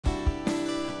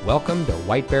Welcome to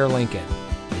White Bear Lincoln,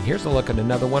 and here's a look at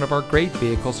another one of our great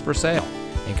vehicles for sale.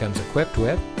 It comes equipped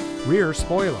with rear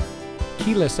spoiler,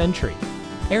 keyless entry,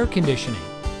 air conditioning,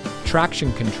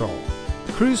 traction control,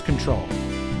 cruise control,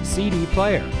 CD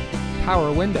player,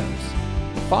 power windows,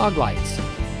 fog lights,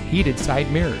 heated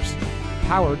side mirrors,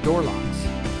 power door locks,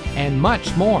 and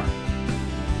much more.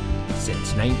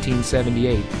 Since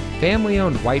 1978,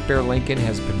 family-owned White Bear Lincoln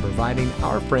has been providing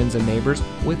our friends and neighbors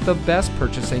with the best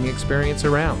purchasing experience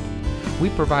around. We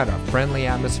provide a friendly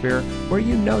atmosphere where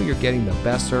you know you're getting the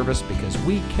best service because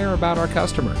we care about our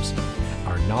customers.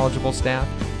 Our knowledgeable staff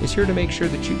is here to make sure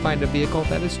that you find a vehicle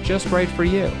that is just right for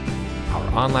you.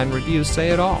 Our online reviews say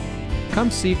it all.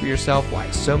 Come see for yourself why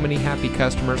so many happy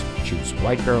customers choose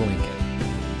White Bear Lincoln.